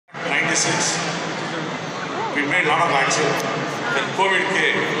1996, we made a lot of vaccine. When COVID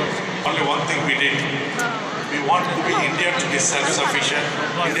came, only one thing we did. We want to be India to be self-sufficient.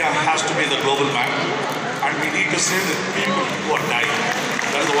 India has to be the global map. And we need to save the people who are dying.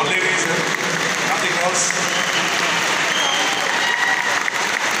 That's the only reason, nothing else.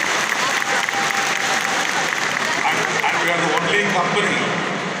 And we are the only company,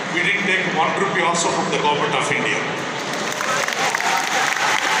 we didn't take 1 rupee also from the government of India.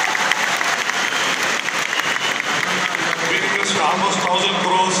 We invested almost 1,000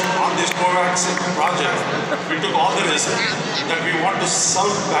 crores on this COVAX project. We took all the risk that we want to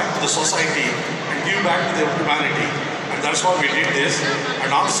serve back to the society and give back to the humanity. And that's why we did this.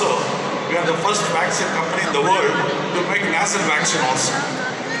 And also, we are the first vaccine company in the world to make nasal vaccine also.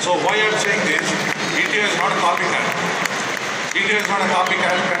 So why I'm saying this, India is not a copycat. India is not a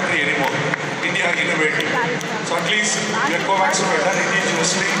copycat country anymore. India is innovative. So at least your COVAX were done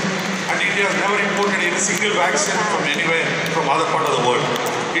indigenously, and India has never imported any single vaccine from anywhere from other part of the world.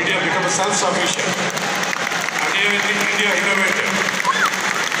 India became self-sufficient. And India innovated.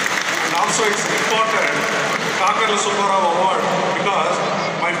 And also it's important, Kakala Subbarao Award, because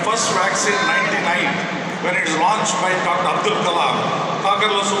my first vaccine in 1999, when it was launched by Dr. Abdul Kalam,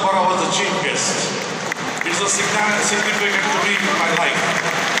 Kakala Subbarao was the chief guest. It's a significant to me in my life.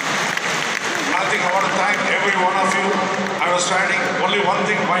 I think I want to thank every one of you. I was standing, only one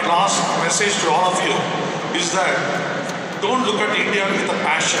thing, my last message to all of you is that don't look at India with a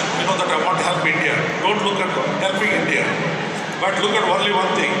passion. You know that I want to help India. Don't look at helping India. But look at only one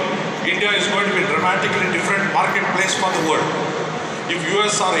thing. India is going to be a dramatically different marketplace for the world. If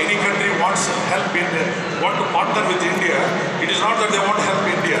US or any country wants help in, want to partner with India, it is not that they want to help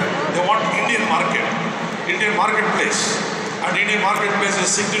India. They want Indian market, Indian marketplace. And Indian marketplace is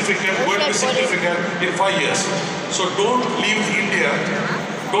significant, going to be significant in 5 years. So don't leave India,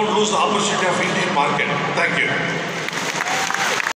 don't lose the opportunity of Indian market. Thank you.